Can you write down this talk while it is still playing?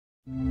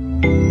A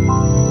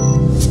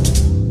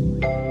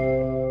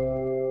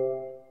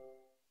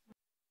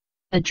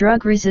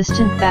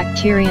drug-resistant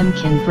bacterium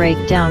can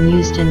break down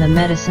used in the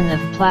medicine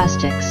of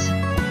plastics.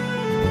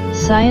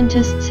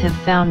 Scientists have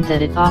found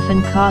that it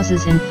often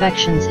causes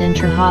infections.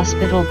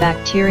 Intrahospital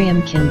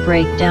bacterium can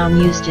break down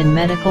used in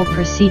medical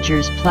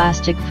procedures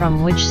plastic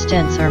from which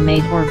stents are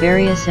made or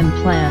various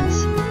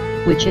implants,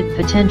 which it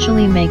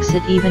potentially makes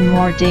it even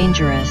more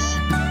dangerous.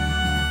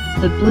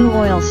 The blue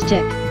oil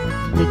stick,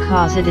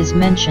 because it is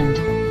mentioned,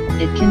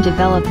 it can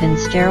develop in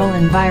sterile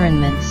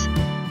environments,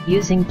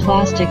 using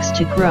plastics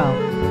to grow.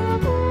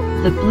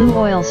 The blue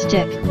oil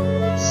stick,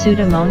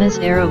 Pseudomonas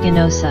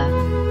aeruginosa,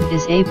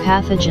 is a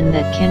pathogen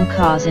that can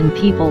cause in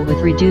people with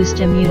reduced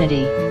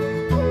immunity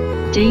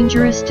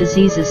dangerous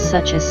diseases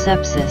such as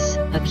sepsis,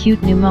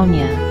 acute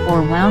pneumonia,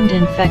 or wound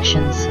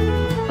infections,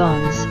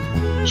 bones,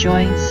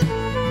 joints,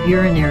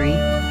 urinary,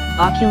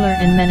 ocular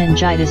and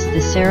meningitis.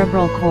 The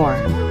cerebral core.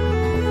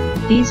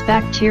 These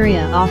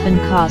bacteria often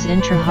cause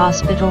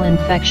intrahospital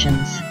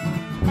infections.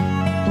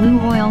 Blue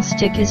oil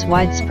stick is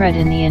widespread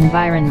in the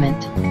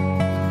environment.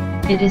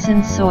 It is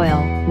in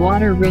soil,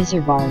 water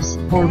reservoirs,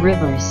 or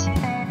rivers.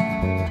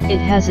 It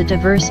has a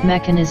diverse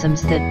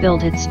mechanisms that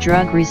build its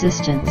drug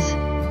resistance.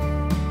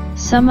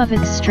 Some of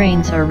its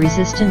strains are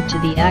resistant to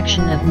the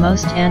action of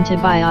most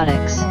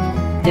antibiotics,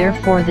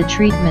 therefore the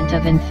treatment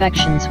of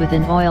infections with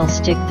an oil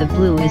stick the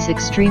blue is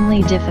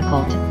extremely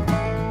difficult.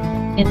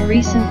 In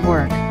recent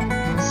work,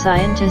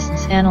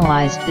 scientists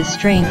analyzed the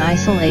strain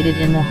isolated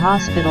in the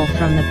hospital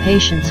from the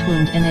patient's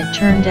wound and it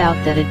turned out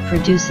that it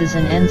produces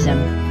an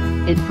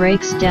enzyme. It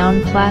breaks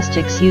down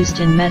plastics used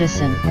in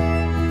medicine.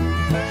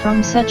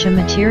 From such a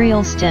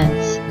material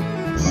stents,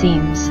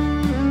 seams,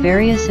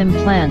 various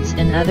implants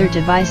and other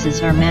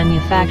devices are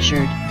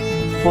manufactured,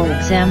 for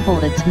example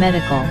its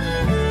medical.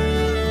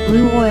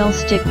 Blue oil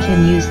stick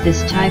can use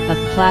this type of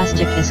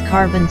plastic as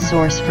carbon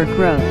source for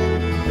growth.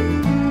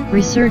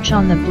 Research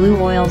on the blue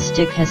oil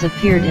stick has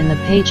appeared in the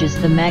pages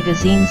the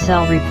magazine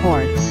Cell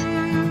reports.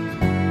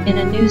 In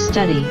a new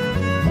study,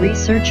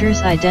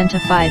 researchers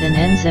identified an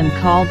enzyme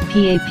called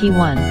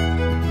PAP1,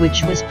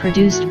 which was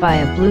produced by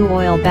a blue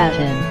oil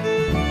batten.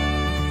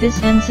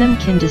 This enzyme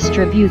can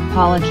distribute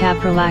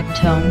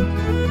polycaprolactone,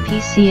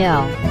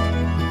 PCl.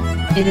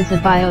 It is a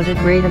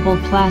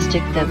biodegradable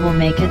plastic that will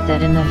make it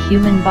that in the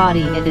human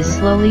body it is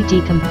slowly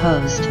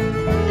decomposed.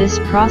 This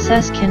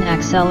process can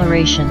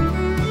acceleration,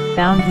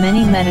 found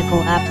many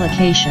medical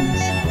applications.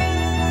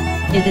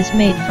 It is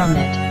made from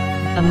it,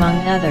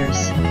 among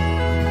others,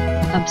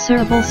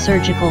 absorbable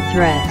surgical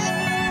threads,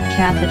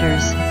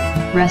 catheters,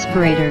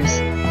 respirators,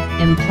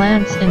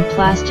 implants and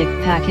plastic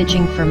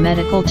packaging for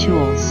medical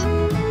tools.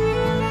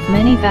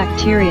 Many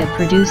bacteria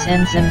produce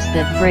enzymes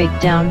that break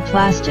down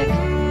plastic,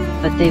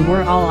 but they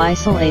were all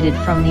isolated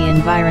from the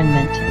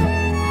environment.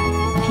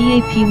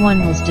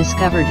 PAP1 was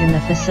discovered in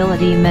the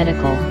facility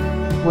medical,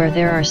 where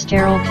there are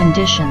sterile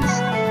conditions,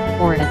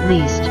 or at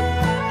least,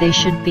 they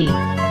should be.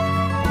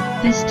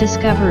 This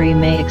discovery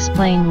may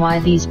explain why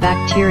these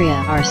bacteria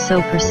are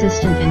so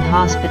persistent in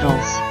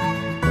hospitals.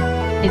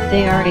 If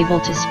they are able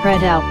to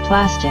spread out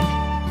plastic,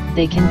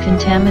 they can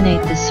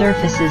contaminate the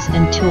surfaces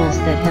and tools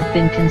that have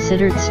been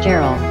considered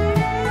sterile.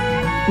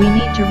 We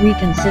need to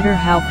reconsider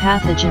how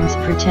pathogens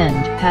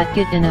pretend to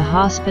get in a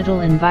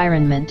hospital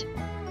environment,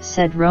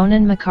 said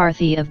Ronan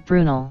McCarthy of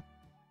Brunel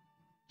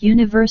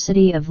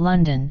University of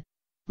London,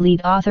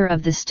 lead author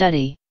of the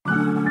study.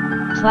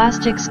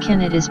 Plastics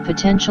it is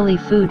potentially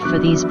food for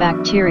these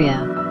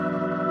bacteria.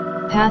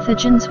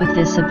 Pathogens with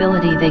this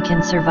ability they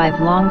can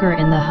survive longer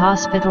in the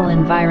hospital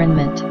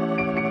environment.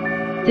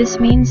 This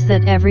means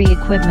that every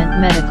equipment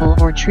medical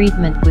or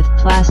treatment with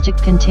plastic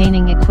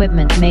containing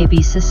equipment may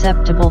be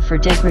susceptible for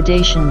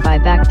degradation by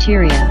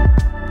bacteria,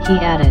 he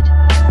added.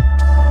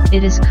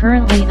 It is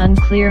currently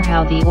unclear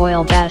how the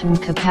oil batten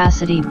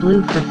capacity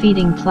blue for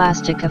feeding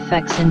plastic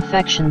affects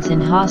infections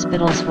in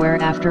hospitals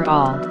where after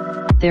all,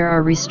 there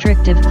are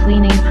restrictive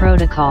cleaning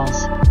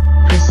protocols,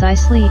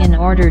 precisely in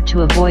order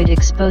to avoid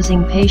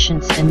exposing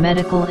patients and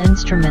medical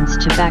instruments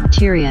to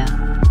bacteria.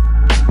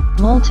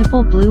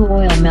 Multiple blue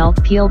oil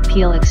melt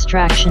peel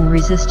extraction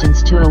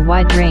resistance to a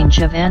wide range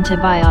of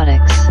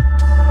antibiotics.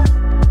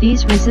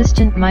 These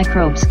resistant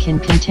microbes can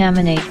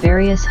contaminate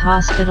various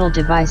hospital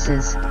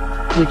devices,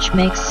 which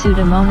makes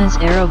Pseudomonas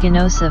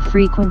aeruginosa a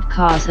frequent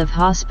cause of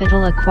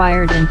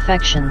hospital-acquired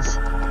infections,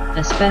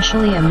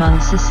 especially among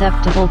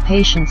susceptible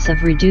patients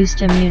of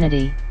reduced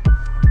immunity.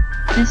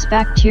 This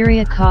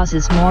bacteria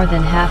causes more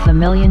than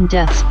 500,000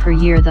 deaths per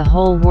year the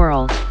whole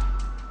world.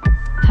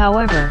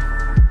 However,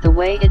 the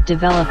way it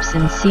develops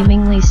in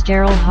seemingly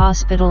sterile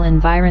hospital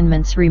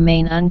environments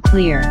remain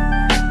unclear.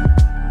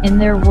 In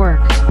their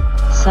work,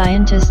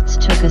 scientists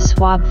took a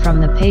swab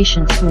from the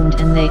patient's wound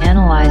and they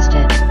analyzed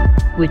it,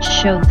 which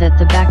showed that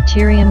the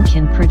bacterium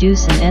can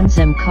produce an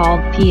enzyme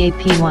called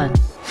PAP1.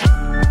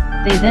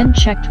 They then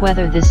checked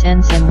whether this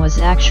enzyme was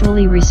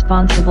actually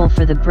responsible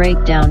for the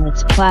breakdown of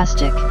its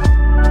plastic.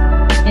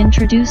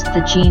 introduced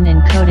the gene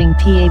encoding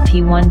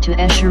PAP1 to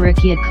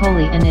Escherichia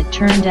coli, and it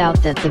turned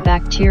out that the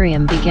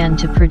bacterium began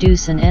to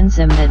produce an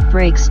enzyme that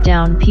breaks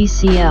down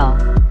PCl.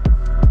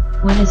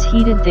 When is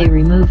heated, they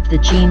removed the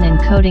gene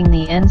encoding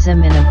the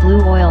enzyme in a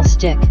blue oil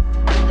stick.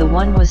 The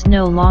one was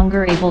no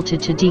longer able to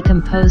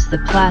decompose the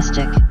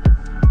plastic.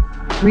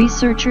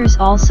 Researchers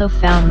also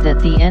found that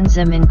the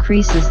enzyme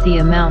increases the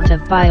amount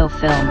of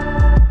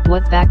biofilm,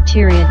 what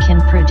bacteria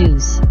can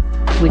produce,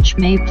 which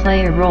may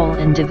play a role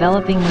in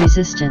developing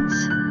resistance.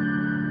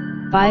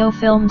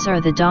 Biofilms are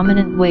the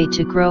dominant way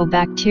to grow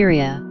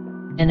bacteria,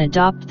 and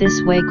adopt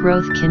this way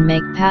growth can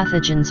make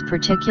pathogens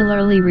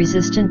particularly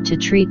resistant to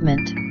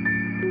treatment.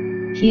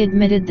 He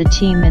admitted the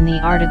team in the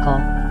article.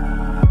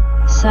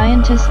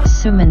 Scientists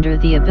surrender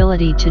the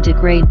ability to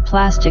degrade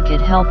plastic.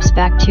 It helps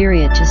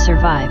bacteria to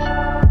survive.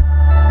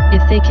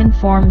 If they can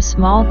form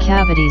small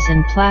cavities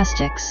in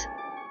plastics,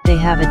 they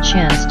have a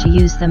chance to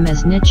use them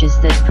as niches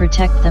that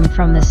protect them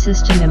from the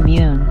system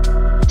immune,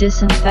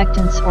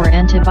 disinfectants or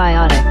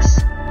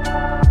antibiotics.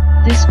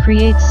 This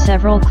creates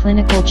several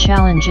clinical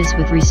challenges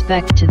with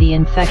respect to the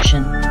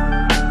infection.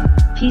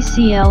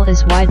 PCl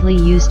is widely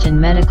used in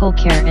medical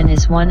care and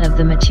is one of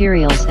the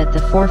materials at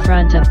the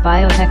forefront of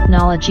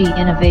biotechnology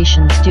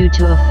innovations due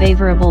to a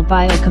favorable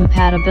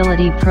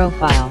biocompatibility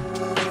profile.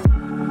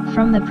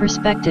 From the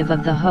perspective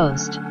of the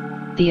host,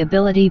 the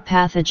ability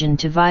pathogen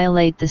to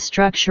violate the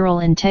structural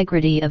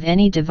integrity of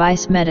any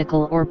device,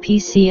 medical or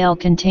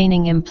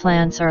PCl-containing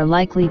implants, are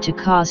likely to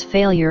cause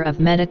failure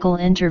of medical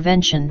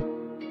intervention,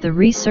 the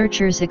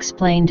researchers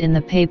explained in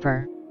the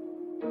paper.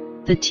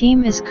 The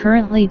team is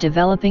currently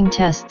developing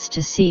tests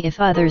to see if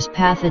other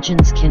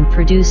pathogens can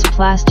produce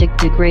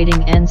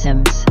plastic-degrading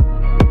enzymes.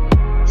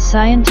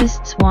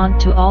 Scientists want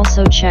to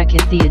also check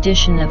if the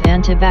addition of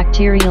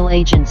antibacterial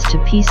agents to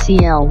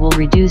PCl will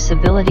reduce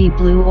ability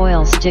blue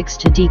oil sticks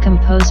to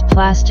decompose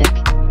plastic,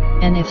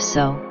 and if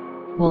so,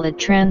 will it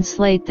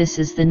translate this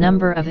as the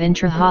number of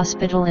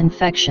intra-hospital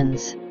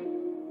infections.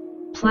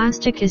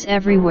 Plastic is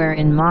everywhere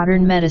in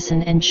modern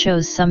medicine and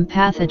shows some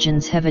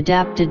pathogens have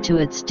adapted to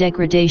its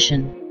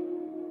degradation.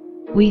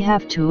 We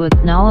have to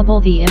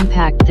acknowledge the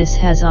impact this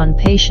has on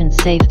patient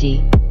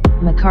safety,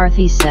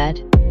 McCarthy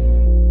said.